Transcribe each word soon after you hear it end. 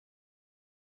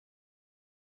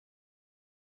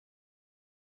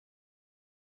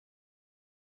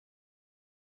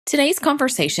Today's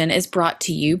conversation is brought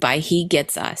to you by He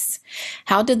Gets Us.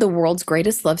 How did the world's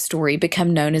greatest love story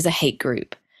become known as a hate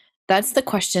group? That's the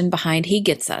question behind He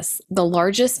Gets Us, the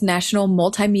largest national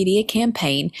multimedia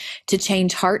campaign to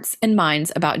change hearts and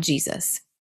minds about Jesus.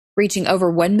 Reaching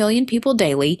over 1 million people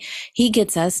daily, He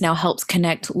Gets Us now helps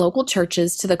connect local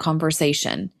churches to the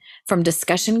conversation. From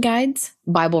discussion guides,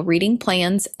 Bible reading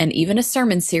plans, and even a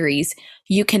sermon series,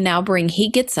 you can now bring He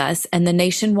Gets Us and the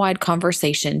nationwide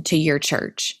conversation to your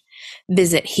church.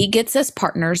 Visit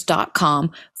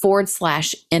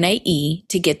hegetsusportners.com/NAE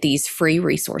to get these free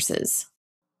resources.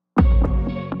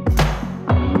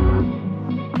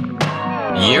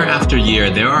 Year after year,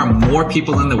 there are more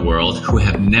people in the world who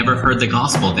have never heard the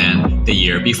gospel than the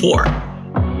year before.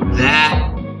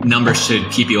 That number should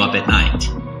keep you up at night.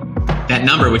 That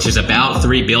number, which is about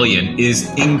 3 billion, is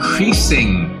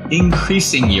increasing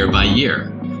year by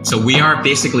year. So we are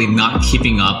basically not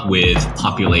keeping up with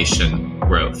population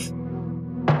growth.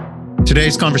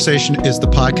 Today's conversation is the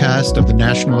podcast of the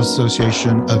National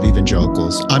Association of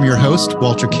Evangelicals. I'm your host,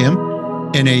 Walter Kim,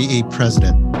 NAE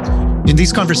President. In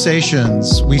these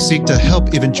conversations, we seek to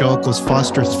help evangelicals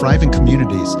foster thriving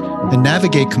communities and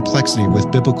navigate complexity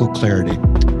with biblical clarity.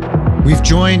 We've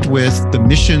joined with the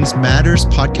Missions Matters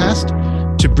podcast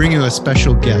to bring you a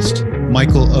special guest,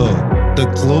 Michael O., the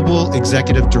Global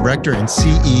Executive Director and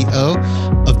CEO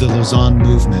of the Lausanne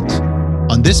Movement.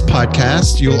 On this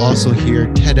podcast, you'll also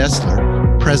hear Ted Esler,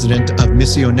 President of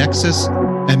Missio Nexus,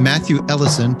 and Matthew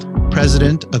Ellison,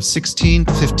 President of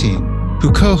 1615,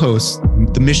 who co-hosts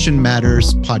the Mission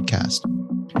Matters podcast.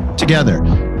 Together,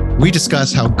 we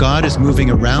discuss how God is moving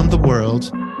around the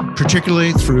world,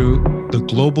 particularly through the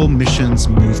global missions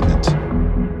movement.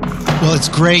 Well, it's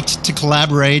great to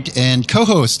collaborate and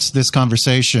co-host this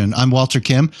conversation. I'm Walter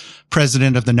Kim,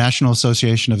 President of the National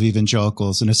Association of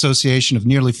Evangelicals, an association of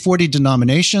nearly 40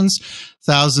 denominations,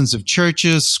 thousands of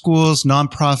churches, schools,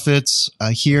 nonprofits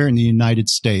here in the United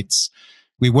States.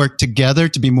 We work together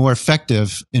to be more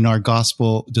effective in our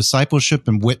gospel discipleship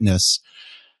and witness.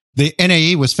 The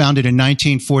NAE was founded in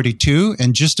 1942,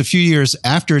 and just a few years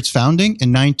after its founding,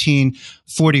 in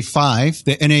 1945,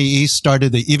 the NAE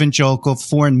started the Evangelical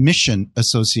Foreign Mission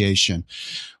Association,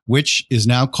 which is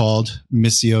now called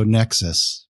Missio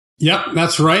Nexus. Yep,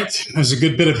 that's right. There's a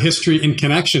good bit of history in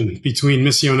connection between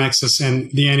Missio Nexus and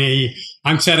the NAE.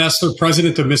 I'm Ted Esler,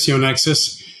 President of Missio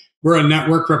Nexus. We're a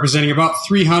network representing about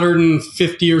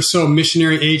 350 or so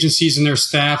missionary agencies and their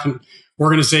staff and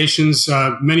organizations,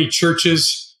 many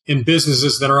churches and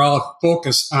businesses that are all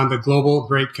focused on the Global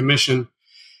Great Commission.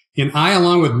 And I,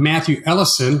 along with Matthew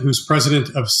Ellison, who's president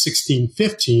of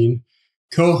 1615,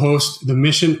 co-host the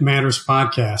Mission Matters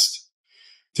podcast.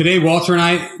 Today, Walter and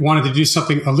I wanted to do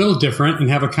something a little different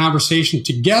and have a conversation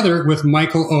together with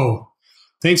Michael O.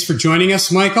 Thanks for joining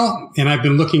us, Michael, and I've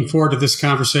been looking forward to this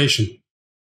conversation.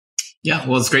 Yeah,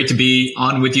 well, it's great to be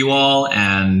on with you all,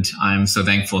 and I'm so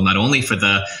thankful not only for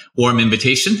the warm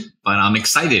invitation, but I'm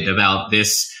excited about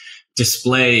this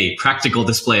practical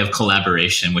display of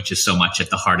collaboration, which is so much at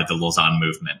the heart of the Lausanne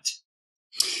movement.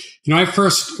 You know, I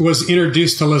first was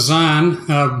introduced to Lausanne,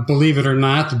 believe it or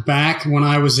not, back when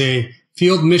I was a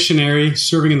field missionary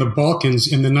serving in the Balkans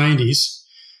in the 90s.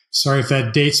 Sorry if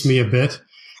that dates me a bit.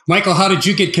 Michael, how did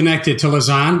you get connected to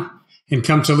Lausanne and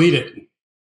come to lead it?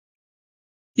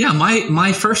 Yeah,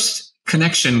 my first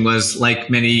connection was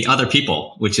like many other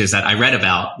people, which is that I read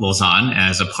about Lausanne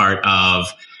as a part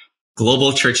of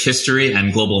global church history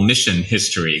and global mission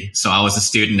history. So I was a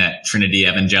student at Trinity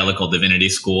Evangelical Divinity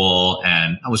School,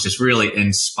 and I was just really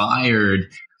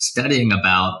inspired studying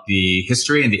about the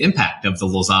history and the impact of the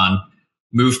Lausanne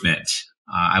movement.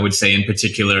 I would say in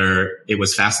particular, it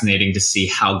was fascinating to see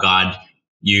how God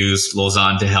used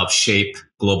Lausanne to help shape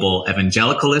global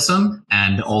evangelicalism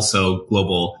and also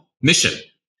global mission.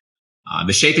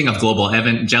 The shaping of global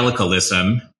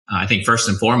evangelicalism, I think first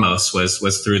and foremost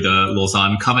was through the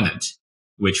Lausanne Covenant,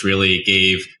 which really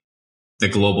gave the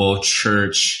global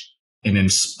church an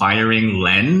inspiring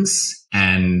lens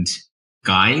and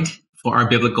guide for our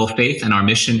biblical faith and our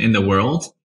mission in the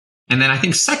world. And then I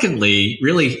think secondly,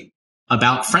 really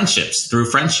about friendships, through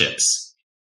friendships.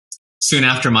 Soon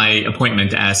after my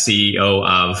appointment as CEO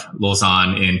of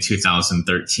Lausanne in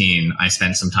 2013, I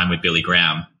spent some time with Billy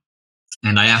Graham.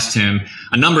 And I asked him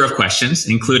a number of questions,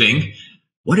 including,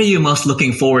 what are you most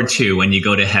looking forward to when you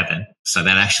go to heaven? So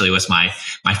that actually was my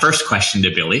first question to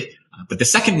Billy. But the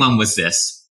second one was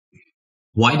this: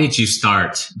 why did you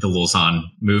start the Lausanne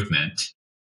movement?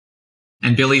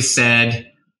 And Billy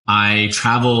said, I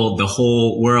traveled the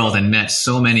whole world and met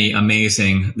so many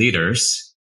amazing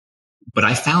leaders, but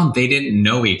I found they didn't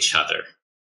know each other.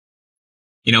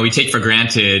 You know, we take for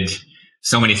granted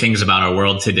so many things about our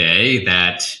world today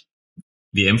that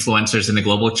the influencers in the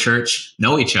global church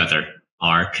know each other,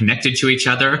 are connected to each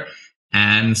other,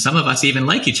 and some of us even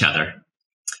like each other.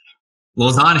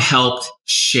 Lausanne helped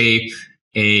shape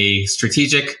a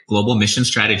strategic global mission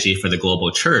strategy for the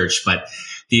global church, but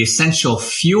the essential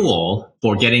fuel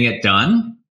for getting it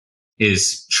done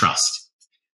is trust.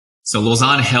 So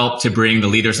Lausanne helped to bring the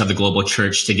leaders of the global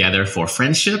church together for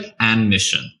friendship and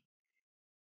mission.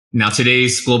 Now,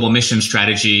 today's global mission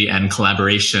strategy and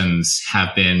collaborations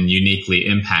have been uniquely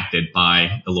impacted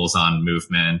by the Lausanne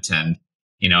movement. And,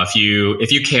 if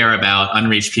you care about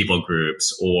unreached people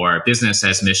groups or business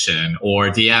as mission or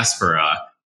diaspora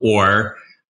or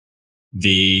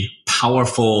the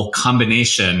powerful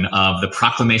combination of the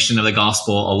proclamation of the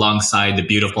gospel alongside the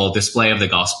beautiful display of the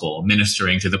gospel,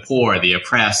 ministering to the poor, the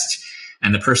oppressed,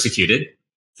 and the persecuted,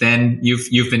 then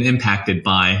you've been impacted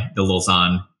by the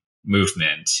Lausanne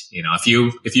movement. If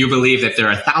you believe that there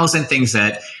are 1,000 things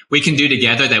that we can do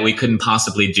together that we couldn't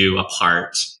possibly do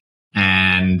apart,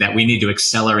 and that we need to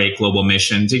accelerate global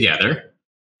mission together,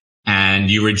 and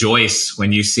you rejoice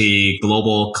when you see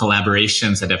global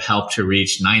collaborations that have helped to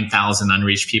reach 9,000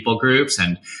 unreached people groups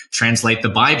and translate the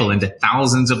Bible into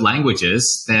thousands of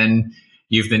languages, then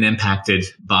you've been impacted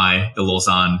by the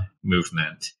Lausanne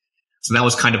movement. So that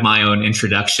was kind of my own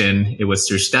introduction. It was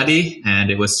through study and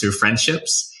it was through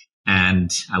friendships. And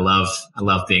I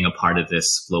love being a part of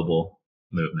this global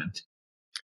movement.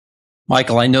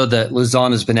 Michael, I know that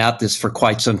Lausanne has been at this for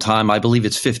quite some time. I believe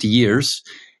it's 50 years.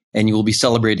 And you will be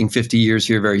celebrating 50 years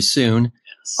here very soon.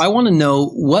 Yes. I want to know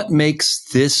what makes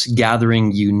this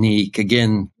gathering unique.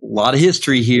 Again, a lot of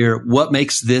history here. What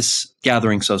makes this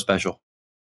gathering so special?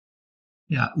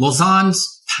 Yeah,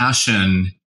 Lausanne's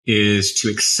passion is to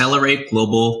accelerate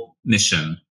global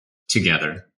mission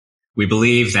together. We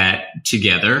believe that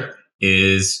together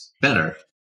is better.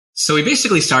 So we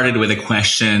basically started with a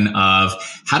question of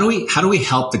how do we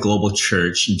help the global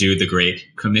church do the Great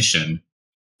Commission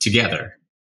together?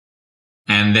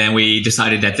 And then we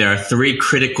decided that there are 3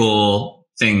 critical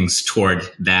things toward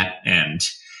that end.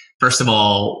 First of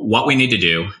all, what we need to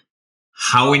do,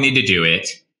 how we need to do it,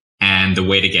 and the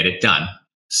way to get it done.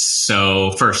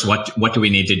 So first, what do we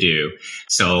need to do?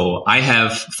 So I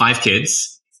have 5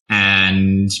 kids,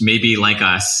 and maybe like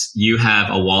us, you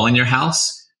have a wall in your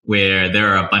house where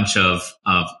there are a bunch of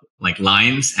like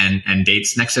lines and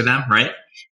dates next to them, right?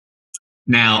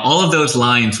 Now, all of those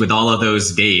lines with all of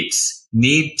those dates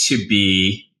need to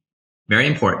be, very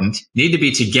important, need to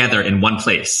be together in one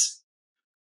place.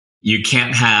 You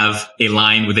can't have a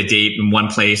line with a date in one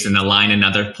place and a line in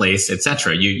another place,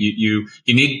 etc. They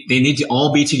need to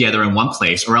all be together in one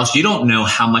place, or else you don't know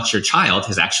how much your child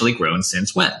has actually grown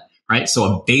since when, right? So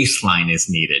a baseline is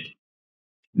needed.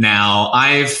 Now,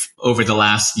 I've, over the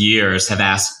last years, have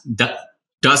asked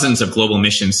dozens of global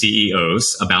mission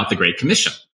CEOs about the Great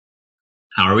Commission.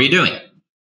 How are we doing?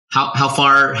 How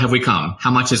far have we come?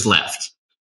 How much is left?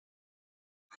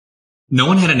 No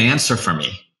one had an answer for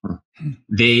me.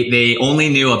 They only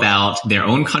knew about their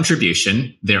own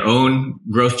contribution, their own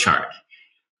growth chart.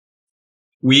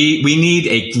 We need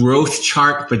a growth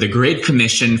chart for the Great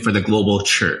Commission for the global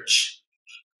church.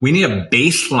 We need a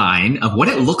baseline of what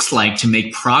it looks like to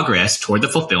make progress toward the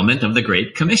fulfillment of the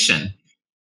Great Commission.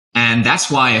 And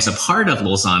that's why, as a part of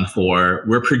Lausanne 4,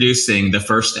 we're producing the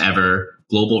first ever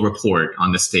global report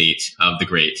on the state of the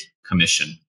Great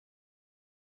Commission.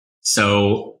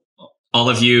 So all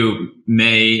of you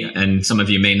may, and some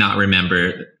of you may not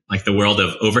remember, like the world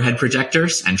of overhead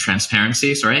projectors and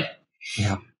transparencies, right?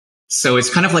 Yeah. So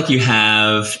it's kind of like you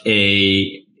have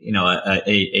a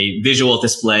visual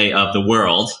display of the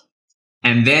world,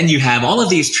 and then you have all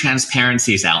of these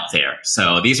transparencies out there.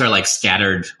 So these are like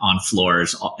scattered on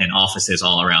floors in offices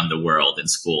all around the world, in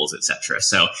schools, etc.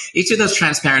 So each of those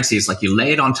transparencies, like you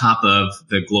lay it on top of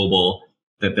the global,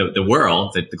 the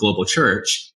world, the global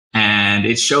church, and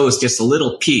it shows just a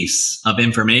little piece of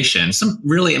information, some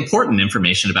really important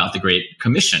information about the Great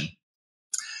Commission.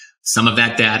 Some of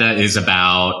that data is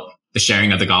about the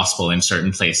sharing of the gospel in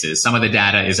certain places. Some of the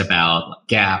data is about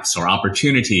gaps or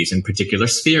opportunities in particular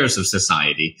spheres of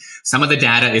society. Some of the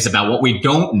data is about what we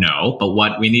don't know, but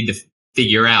what we need to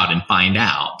figure out and find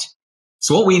out.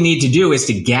 So what we need to do is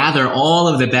to gather all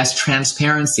of the best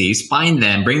transparencies, find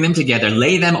them, bring them together,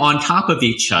 lay them on top of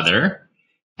each other,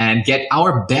 and get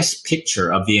our best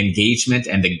picture of the engagement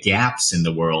and the gaps in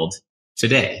the world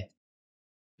today.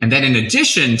 And then in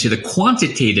addition to the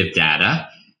quantitative data,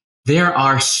 there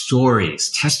are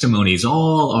stories, testimonies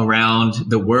all around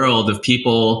the world of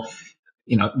people.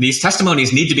 These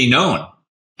testimonies need to be known.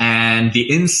 And the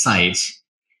insight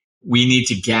we need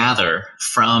to gather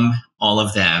from all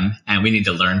of them and we need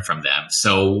to learn from them.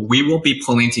 So we will be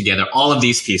pulling together all of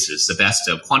these pieces, the best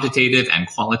of quantitative and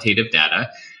qualitative data,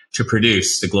 to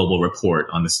produce the global report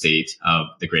on the state of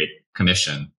the Great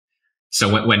Commission.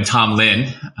 So when Tom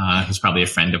Lin, who's probably a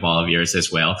friend of all of yours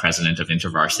as well, president of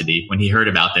InterVarsity, when he heard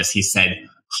about this, he said,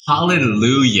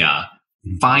 "Hallelujah,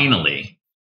 finally."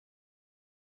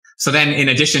 So then, in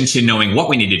addition to knowing what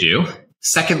we need to do,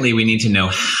 secondly, we need to know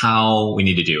how we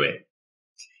need to do it.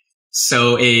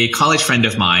 So a college friend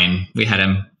of mine, we had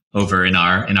him over in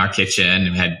our kitchen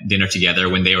and we had dinner together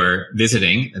when they were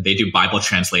visiting. They do Bible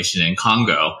translation in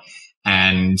Congo.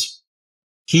 And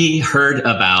he heard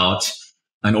about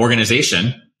an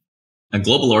organization, a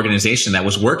global organization that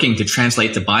was working to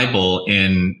translate the Bible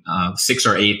in 6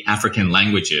 or 8 African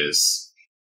languages.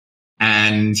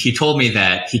 And he told me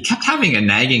that he kept having a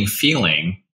nagging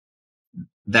feeling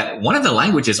that one of the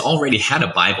languages already had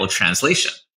a Bible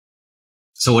translation.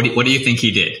 So what do you think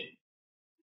he did?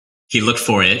 He looked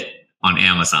for it on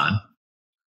Amazon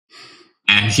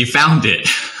and he found it.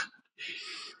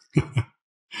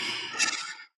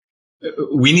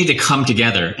 We need to come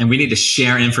together and we need to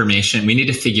share information. We need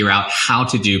to figure out how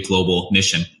to do global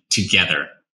mission together.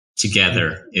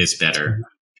 Together is better.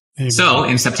 Amen. So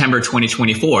in September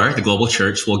 2024, the global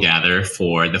church will gather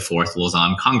for the 4th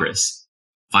Lausanne Congress.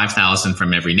 5,000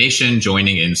 from every nation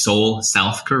joining in Seoul,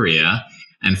 South Korea,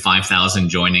 and 5,000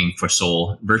 joining for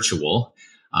Seoul virtual.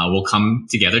 We'll come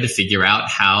together to figure out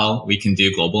how we can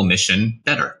do global mission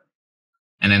better.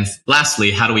 And then lastly,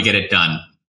 how do we get it done?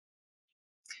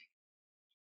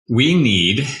 We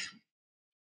need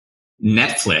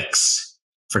Netflix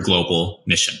for global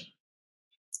mission.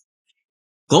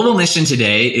 Global mission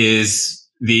today is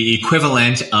the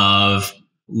equivalent of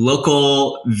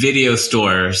local video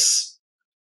stores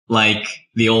like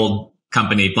the old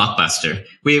company Blockbuster.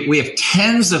 We have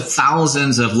tens of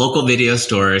thousands of local video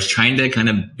stores trying to kind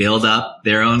of build up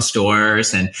their own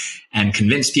stores and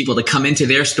convince people to come into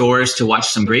their stores to watch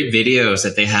some great videos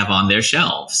that they have on their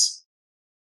shelves.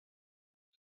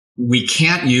 We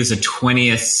can't use a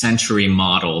 20th century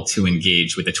model to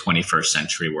engage with the 21st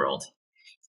century world.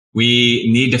 We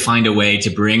need to find a way to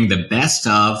bring the best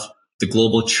of the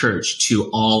global church to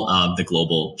all of the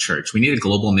global church. We need a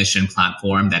global mission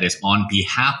platform that is on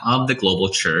behalf of the global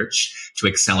church to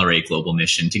accelerate global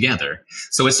mission together.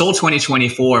 So at Seoul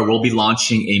 2024, we'll be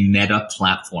launching a meta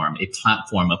platform, a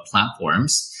platform of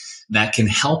platforms that can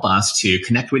help us to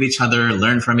connect with each other,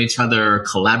 learn from each other,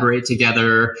 collaborate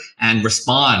together, and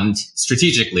respond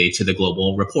strategically to the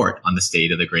global report on the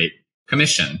state of the Great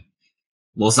Commission.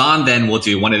 Lausanne then will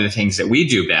do one of the things that we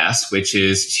do best, which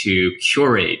is to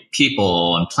curate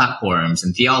people and platforms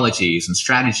and theologies and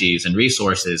strategies and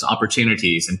resources,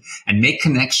 opportunities, and make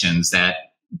connections that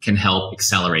can help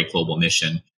accelerate global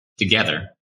mission together.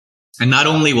 And not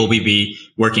only will we be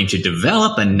working to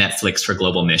develop a Netflix for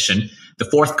global mission, the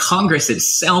 4th Congress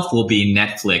itself will be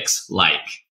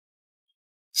Netflix-like.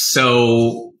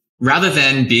 So rather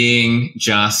than being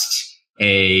just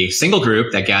a single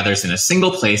group that gathers in a single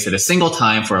place at a single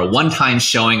time for a one-time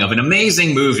showing of an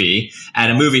amazing movie at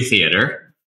a movie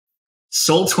theater,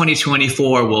 Seoul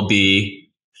 2024 will be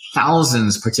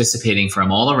thousands participating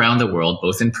from all around the world,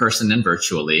 both in person and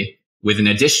virtually, with an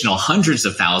additional hundreds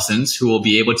of thousands who will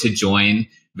be able to join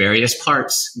various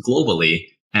parts globally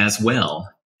as well.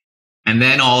 And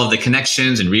then all of the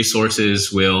connections and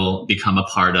resources will become a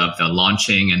part of the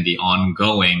launching and the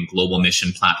ongoing global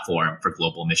mission platform for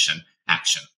global mission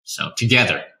action. So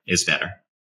together is better.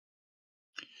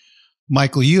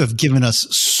 Michael, you have given us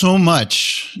so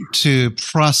much to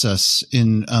process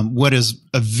in what is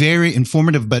a very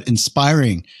informative but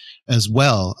inspiring as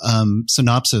well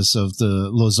synopsis of the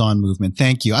Lausanne movement.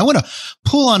 Thank you. I want to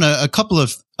pull on a couple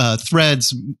of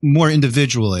threads more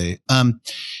individually. And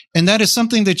that is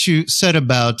something that you said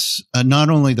about not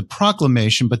only the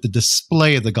proclamation, but the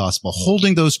display of the gospel.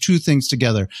 Holding those two things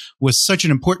together was such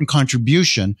an important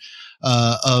contribution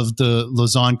of the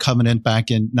Lausanne Covenant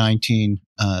back in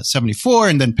 1974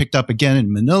 and then picked up again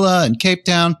in Manila and Cape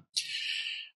Town.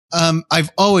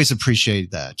 I've always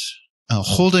appreciated that.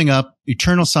 Holding up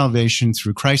eternal salvation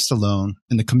through Christ alone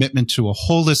and the commitment to a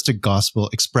holistic gospel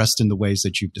expressed in the ways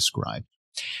that you've described.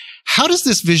 How does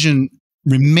this vision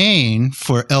remain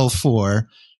for L4,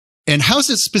 and how is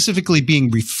it specifically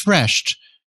being refreshed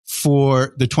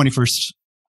for the 21st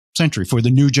century, for the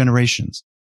new generations?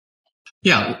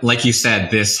 Yeah, like you said,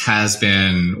 this has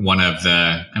been one of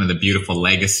the kind of the beautiful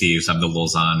legacies of the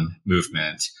Lausanne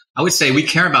movement. I would say we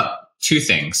care about two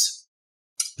things: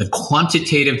 the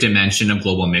quantitative dimension of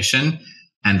global mission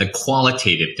and the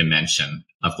qualitative dimension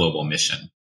of global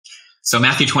mission. So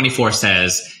Matthew 24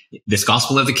 says, this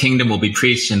gospel of the kingdom will be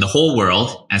preached in the whole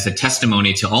world as a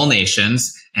testimony to all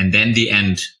nations, and then the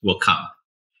end will come.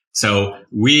 So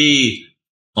we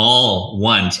all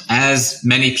want as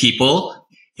many people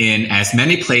in as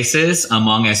many places,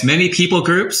 among as many people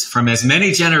groups, from as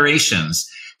many generations,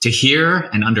 to hear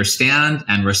and understand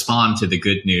and respond to the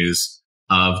good news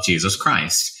of Jesus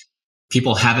Christ.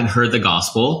 People haven't heard the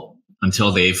gospel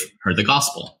until they've heard the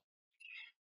gospel.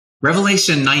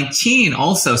 Revelation 19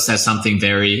 also says something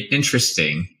very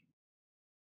interesting.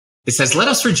 It says, let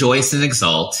us rejoice and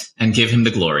exult and give him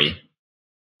the glory.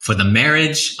 For the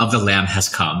marriage of the Lamb has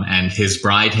come, and his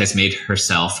bride has made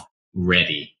herself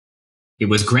ready. It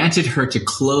was granted her to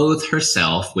clothe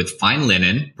herself with fine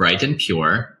linen, bright and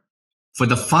pure. For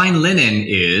the fine linen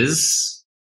is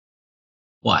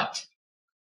what?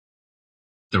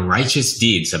 The righteous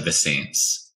deeds of the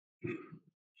saints.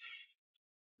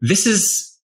 This is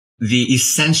the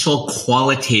essential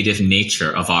qualitative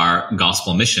nature of our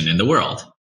gospel mission in the world.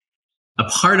 A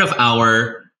part of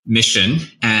our mission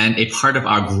and a part of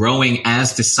our growing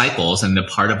as disciples and a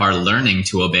part of our learning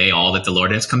to obey all that the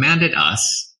Lord has commanded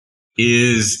us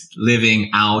is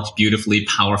living out beautifully,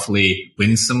 powerfully,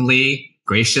 winsomely,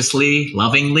 graciously,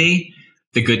 lovingly,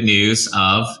 the good news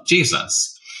of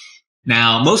Jesus.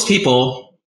 Now, most people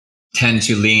tend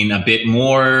to lean a bit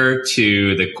more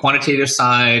to the quantitative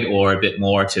side or a bit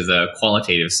more to the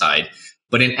qualitative side.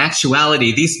 But in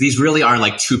actuality, these really are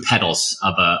like two pedals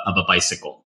of a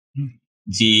bicycle.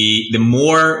 The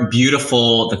more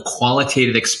beautiful the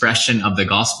qualitative expression of the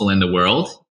gospel in the world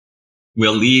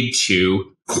will lead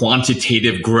to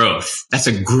quantitative growth. That's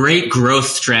a great growth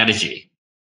strategy.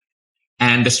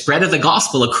 And the spread of the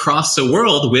gospel across the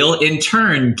world will in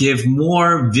turn give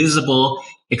more visible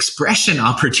expression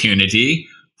opportunity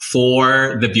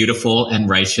for the beautiful and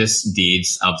righteous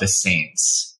deeds of the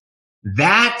saints.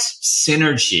 That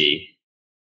synergy,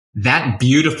 that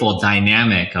beautiful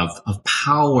dynamic of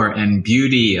power and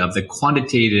beauty of the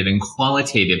quantitative and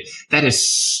qualitative, that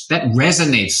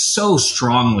resonates so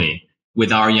strongly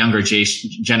with our younger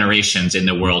generations in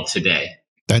the world today.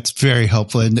 That's very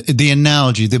helpful. And the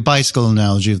analogy, the bicycle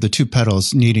analogy of the two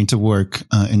pedals needing to work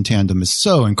in tandem is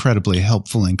so incredibly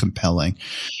helpful and compelling.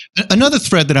 Another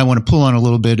thread that I want to pull on a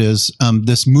little bit is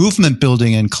this movement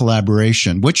building and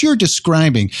collaboration. What you're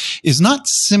describing is not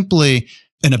simply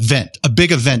an event, a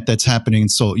big event that's happening in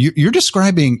Seoul. You're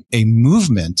describing a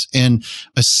movement, and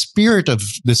a spirit of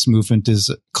this movement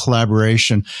is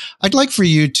collaboration. I'd like for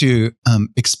you to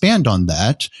expand on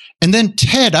that. And then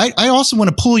Ted, I also want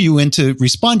to pull you into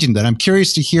responding to that. I'm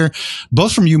curious to hear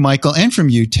both from you, Michael, and from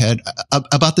you, Ted,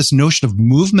 about this notion of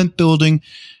movement building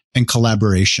and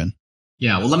collaboration.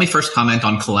 Yeah, well, let me first comment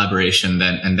on collaboration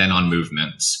and then on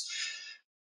movements.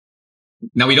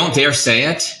 Now, we don't dare say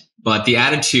it, but the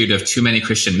attitude of too many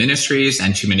Christian ministries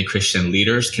and too many Christian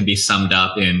leaders can be summed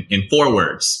up in 4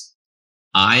 words.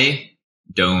 I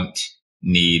don't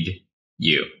need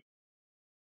you.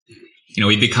 You know,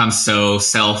 we become so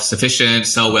self-sufficient,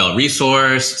 so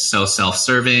well-resourced, so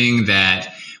self-serving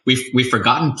that we've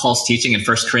forgotten Paul's teaching in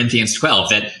 1 Corinthians 12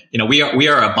 that, you know, we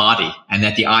are a body, and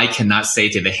that the eye cannot say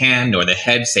to the hand or the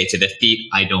head say to the feet,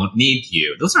 I don't need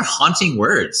you. Those are haunting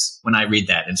words when I read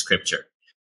that in scripture.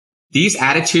 These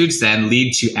attitudes then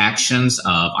lead to actions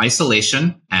of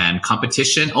isolation and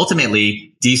competition,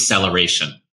 ultimately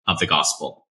deceleration of the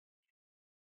gospel.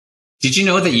 Did you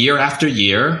know that year after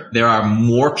year, there are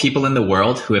more people in the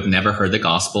world who have never heard the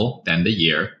gospel than the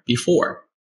year before?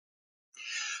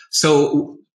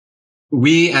 So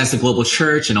we as the global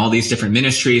church and all these different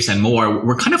ministries and more,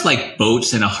 we're kind of like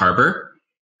boats in a harbor.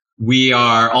 We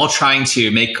are all trying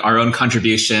to make our own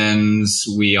contributions.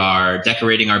 We are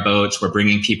decorating our boats. We're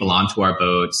bringing people onto our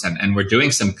boats, and we're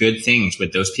doing some good things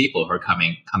with those people who are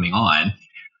coming on.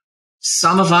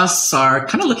 Some of us are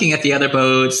kind of looking at the other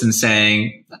boats and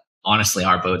saying, honestly,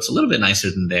 our boat's a little bit nicer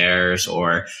than theirs,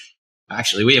 or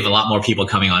actually, we have a lot more people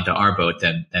coming onto our boat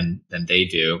than they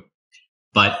do.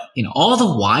 But, you know, all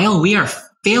the while we are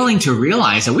failing to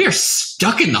realize that we are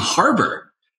stuck in the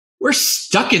harbor. We're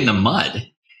stuck in the mud.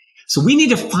 So we need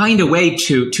to find a way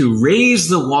to raise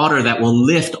the water that will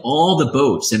lift all the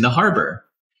boats in the harbor.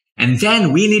 And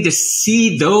then we need to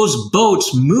see those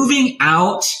boats moving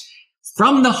out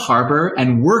from the harbor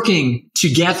and working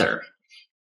together.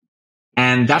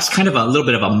 And that's kind of a little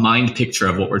bit of a mind picture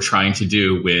of what we're trying to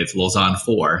do with Lausanne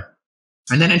 4.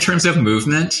 And then in terms of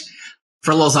movement,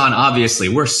 for Lausanne, obviously,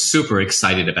 we're super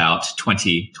excited about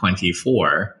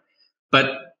 2024. But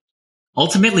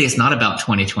ultimately, it's not about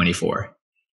 2024.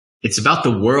 It's about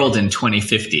the world in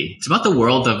 2050. It's about the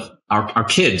world of our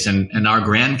kids and our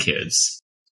grandkids.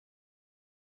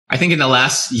 I think in the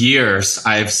last years,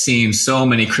 I've seen so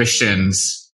many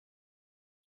Christians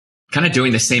kind of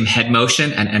doing the same head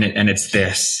motion, and it's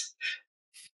this.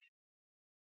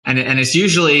 And it's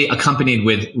usually accompanied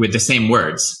with the same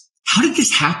words. How did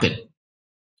this happen?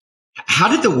 How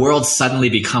did the world suddenly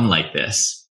become like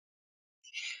this?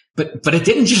 But it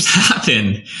didn't just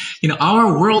happen.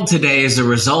 Our world today is a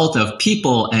result of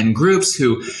people and groups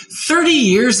who 30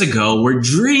 years ago were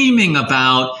dreaming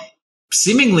about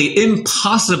seemingly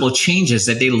impossible changes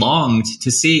that they longed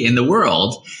to see in the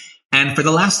world. And for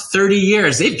the last 30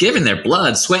 years, they've given their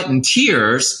blood, sweat, and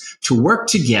tears to work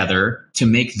together to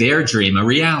make their dream a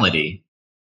reality.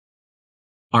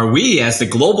 Are we, as the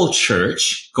global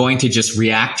church, going to just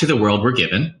react to the world we're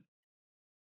given?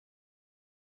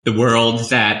 The world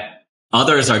that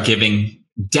others are giving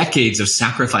decades of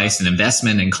sacrifice and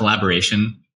investment and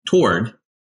collaboration toward?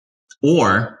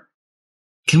 Or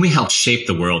can we help shape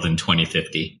the world in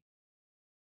 2050?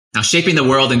 Now, shaping the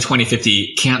world in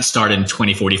 2050 can't start in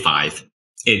 2045.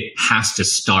 It has to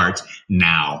start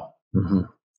now. Mm-hmm.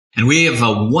 And we have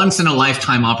a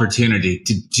once-in-a-lifetime opportunity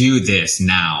to do this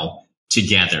now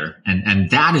together.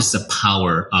 And that is the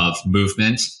power of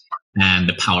movement and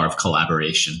the power of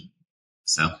collaboration.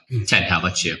 So, Ted, how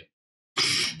about you?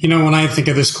 When I think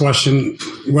of this question,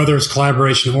 whether it's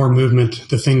collaboration or movement,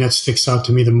 the thing that sticks out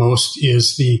to me the most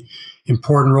is the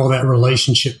important role that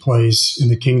relationship plays in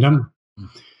the kingdom.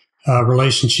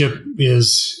 Relationship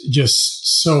is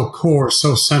just so core,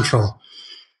 so central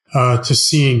to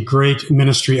seeing great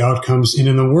ministry outcomes. And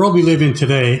in the world we live in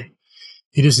today,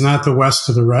 it is not the West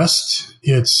to the rest.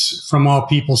 It's from all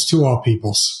peoples to all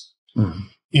peoples. Mm-hmm.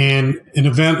 And an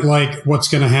event like what's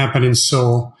going to happen in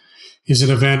Seoul is an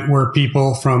event where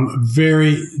people from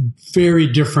very, very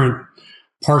different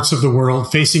parts of the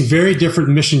world facing very different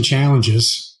mission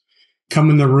challenges come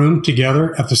in the room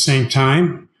together at the same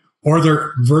time, or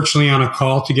they're virtually on a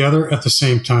call together at the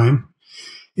same time.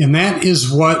 And that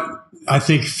is what I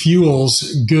think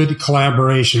fuels good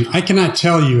collaboration. I cannot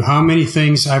tell you how many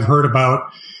things I've heard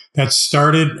about that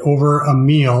started over a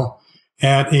meal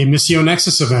at a Missio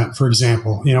Nexus event, for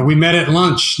example. We met at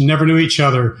lunch, never knew each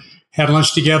other, had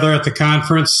lunch together at the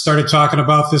conference, started talking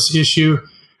about this issue.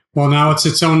 Well, now it's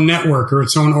its own network or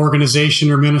its own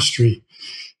organization or ministry.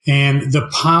 And the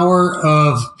power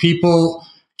of people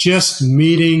just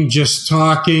meeting, just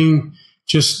talking,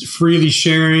 just freely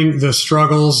sharing the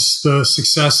struggles, the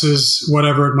successes,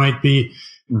 whatever it might be.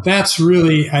 That's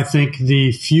really, I think,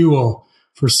 the fuel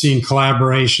for seeing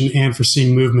collaboration and for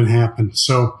seeing movement happen.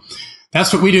 So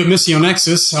that's what we do at Missio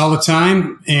Nexus all the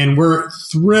time. And we're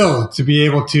thrilled to be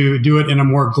able to do it in a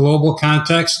more global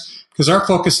context because our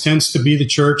focus tends to be the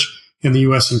church in the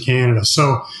U.S. and Canada.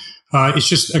 So it's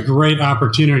just a great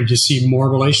opportunity to see more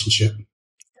relationship.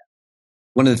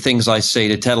 One of the things I say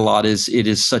to Ted a lot is it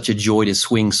is such a joy to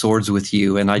swing swords with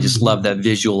you. And I just love that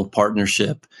visual of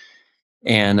partnership.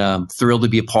 And thrilled to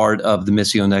be a part of the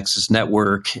Missio Nexus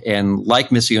network. And like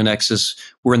Missio Nexus,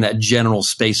 we're in that general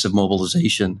space of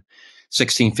mobilization.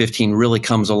 1615 really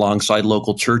comes alongside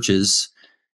local churches.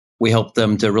 We help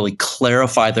them to really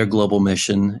clarify their global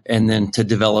mission and then to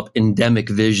develop endemic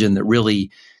vision that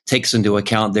really takes into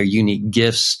account their unique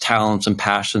gifts, talents, and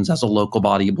passions as a local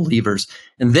body of believers.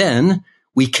 And then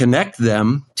we connect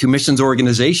them to missions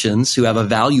organizations who have a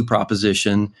value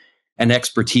proposition and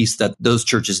expertise that those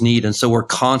churches need. And so we're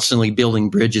constantly building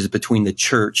bridges between the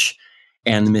church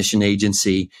and the mission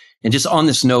agency. And just on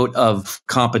this note of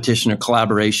competition or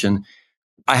collaboration,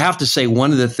 I have to say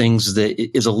one of the things that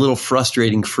is a little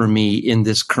frustrating for me in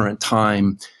this current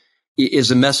time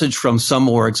is a message from some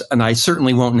orgs, and I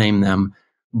certainly won't name them,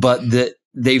 but that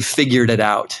they've figured it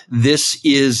out. This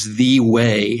is the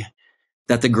way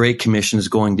that the Great Commission is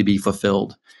going to be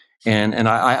fulfilled. And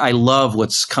I love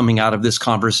what's coming out of this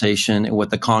conversation and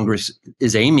what the Congress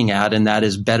is aiming at, and that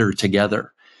is better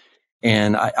together.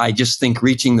 And I just think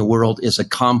reaching the world is a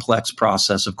complex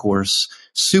process, of course,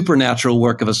 supernatural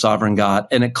work of a sovereign God,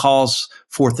 and it calls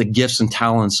forth the gifts and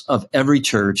talents of every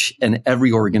church and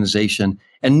every organization,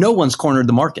 and no one's cornered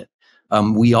the market.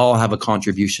 We all have a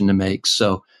contribution to make.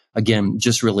 So again,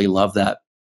 just really love that.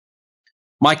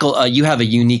 Michael, you have a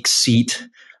unique seat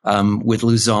with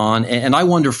Luzon, and I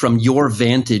wonder from your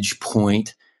vantage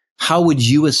point, how would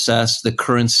you assess the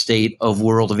current state of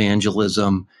world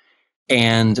evangelism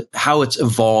and how it's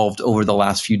evolved over the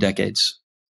last few decades?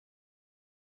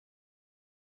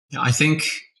 I think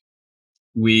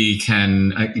we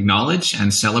can acknowledge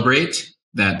and celebrate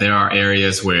that there are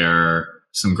areas where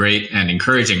some great and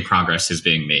encouraging progress is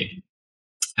being made.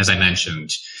 As I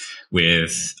mentioned,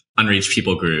 with unreached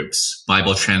people groups,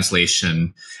 Bible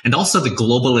translation, and also the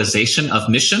globalization of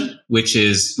mission, which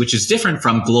is different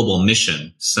from global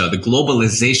mission. So the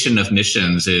globalization of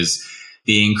missions is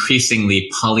the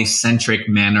increasingly polycentric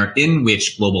manner in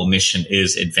which global mission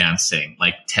is advancing.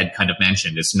 Like Ted kind of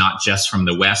mentioned, it's not just from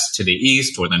the west to the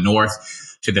east or the north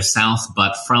to the south,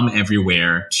 but from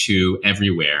everywhere to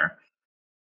everywhere.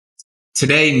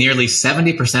 Today, nearly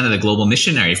 70% of the global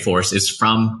missionary force is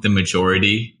from the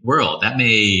majority world. That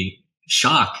may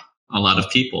shock a lot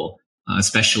of people,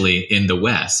 especially in the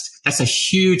West. That's a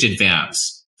huge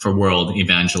advance for world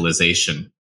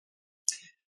evangelization.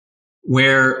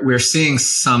 Where we're seeing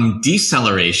some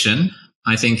deceleration,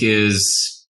 I think,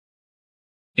 is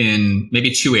in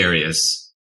maybe two areas.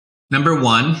 Number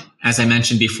one, as I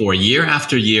mentioned before, year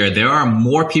after year, there are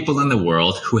more people in the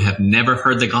world who have never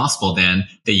heard the gospel than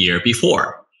the year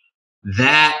before.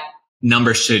 That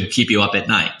number should keep you up at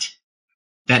night.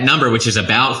 That number, which is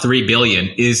about 3 billion,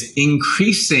 is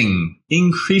increasing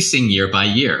year by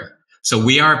year. So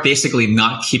we are basically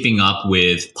not keeping up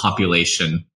with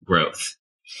population growth.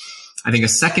 I think a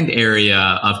second area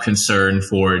of concern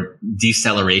for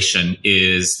deceleration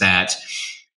is that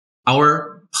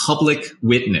our public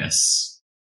witness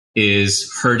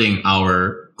is hurting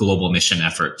our global mission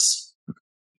efforts.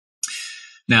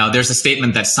 Now, there's a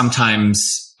statement that's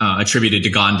sometimes attributed to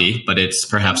Gandhi, but it's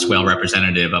perhaps well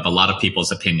representative of a lot of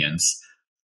people's opinions.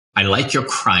 I like your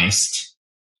Christ.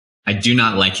 I do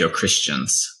not like your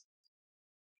Christians.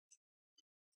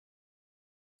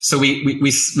 So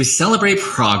we celebrate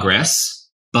progress,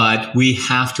 but we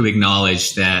have to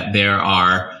acknowledge that there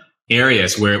are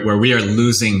areas where we are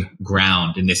losing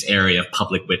ground in this area of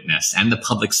public witness and the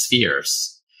public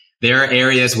spheres. There are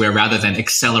areas where rather than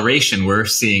acceleration, we're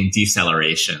seeing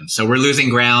deceleration. So we're losing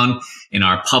ground in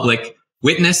our public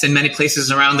witness in many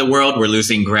places around the world. We're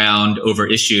losing ground over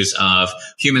issues of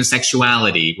human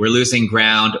sexuality. We're losing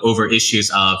ground over issues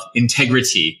of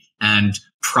integrity and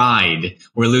pride.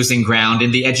 We're losing ground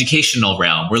in the educational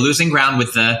realm. We're losing ground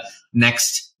with the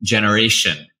next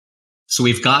generation. So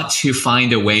we've got to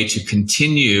find a way to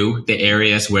continue the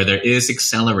areas where there is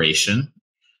acceleration.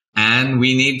 And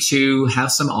we need to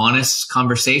have some honest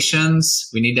conversations.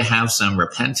 We need to have some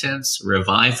repentance,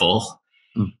 revival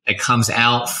that comes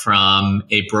out from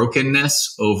a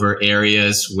brokenness over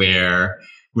areas where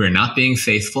we're not being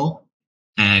faithful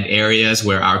and areas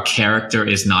where our character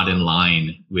is not in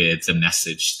line with the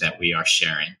message that we are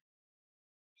sharing.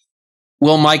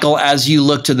 Well, Michael, as you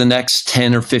look to the next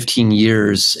 10 or 15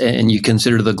 years and you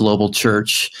consider the global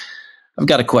church, I've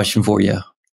got a question for you.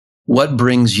 What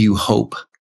brings you hope?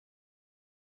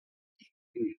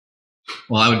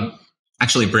 Well, I would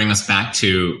actually bring us back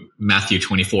to Matthew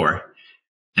 24.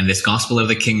 And this gospel of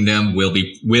the kingdom will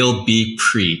be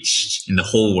preached in the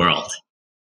whole world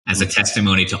as a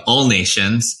testimony to all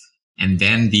nations, and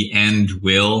then the end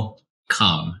will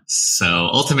come. So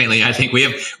ultimately, I think we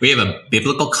have a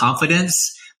biblical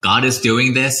confidence. God is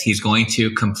doing this. He's going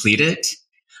to complete it.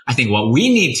 I think what we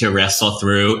need to wrestle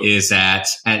through is that,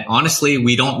 and honestly,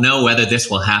 we don't know whether this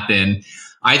will happen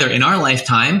either in our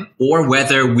lifetime or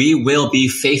whether we will be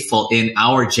faithful in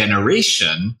our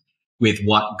generation with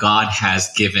what God has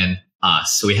given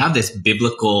us. So we have this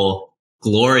biblical,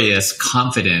 glorious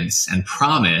confidence and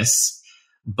promise,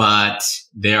 but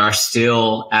there are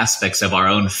still aspects of our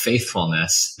own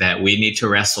faithfulness that we need to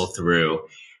wrestle through,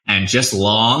 and just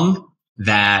long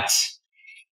that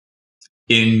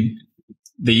in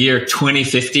the year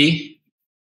 2050,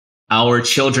 our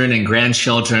children and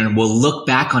grandchildren will look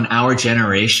back on our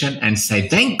generation and say,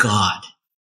 thank God.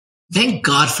 Thank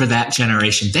God for that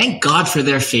generation. Thank God for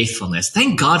their faithfulness.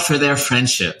 Thank God for their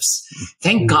friendships.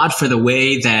 Thank God for the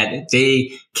way that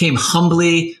they came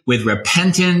humbly with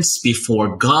repentance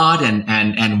before God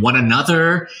and one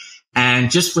another, and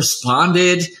just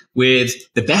responded with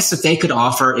the best that they could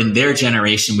offer in their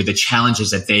generation with the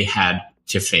challenges that they had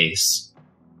to face.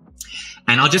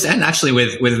 And I'll just end actually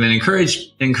with an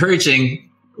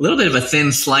encouraging little bit of a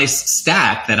thin slice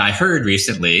stat that I heard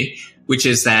recently, which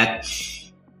is that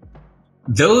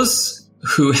those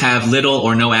who have little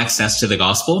or no access to the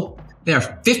gospel, they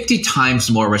are 50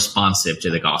 times more responsive to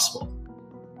the gospel.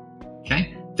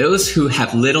 Okay? Those who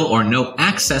have little or no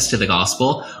access to the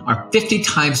gospel are 50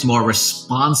 times more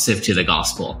responsive to the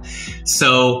gospel.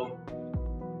 So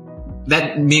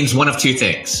that means one of two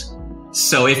things.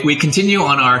 So if we continue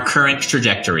on our current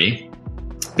trajectory,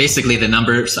 basically the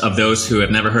numbers of those who have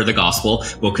never heard the gospel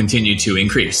will continue to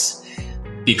increase,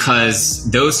 because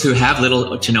those who have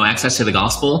little to no access to the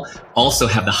gospel also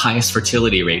have the highest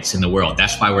fertility rates in the world.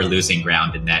 That's why we're losing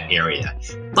ground in that area.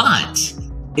 But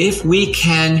if we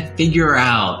can figure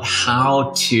out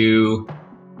how to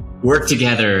work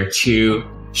together to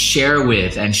share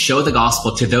with and show the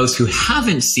gospel to those who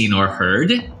haven't seen or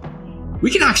heard,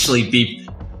 we can actually be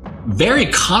very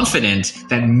confident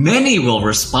that many will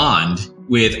respond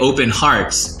with open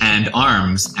hearts and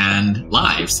arms and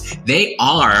lives. They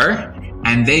are,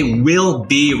 and they will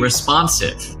be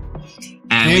responsive.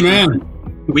 And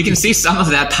Amen. we can see some of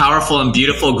that powerful and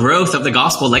beautiful growth of the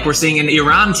gospel like we're seeing in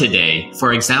Iran today,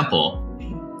 for example.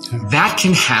 That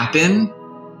can happen,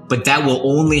 but that will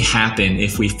only happen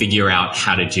if we figure out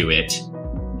how to do it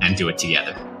and do it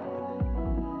together.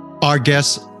 Our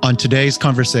guest on today's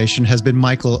conversation has been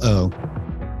Michael O.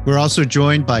 We're also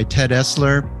joined by Ted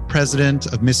Esler, president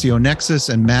of Missio Nexus,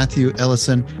 and Matthew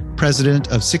Ellison, president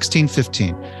of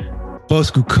 1615,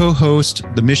 both who co-host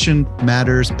the Mission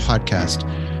Matters podcast.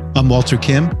 I'm Walter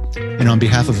Kim, and on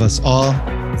behalf of us all,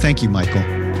 thank you, Michael.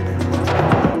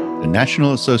 The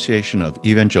National Association of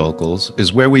Evangelicals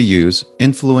is where we use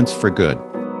influence for good.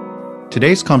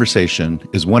 Today's conversation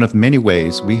is one of many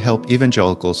ways we help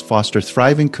evangelicals foster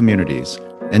thriving communities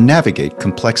and navigate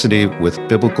complexity with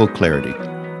biblical clarity.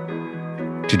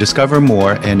 To discover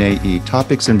more NAE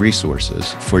topics and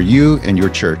resources for you and your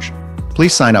church,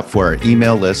 please sign up for our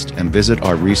email list and visit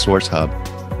our resource hub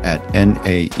at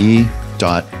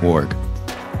nae.org.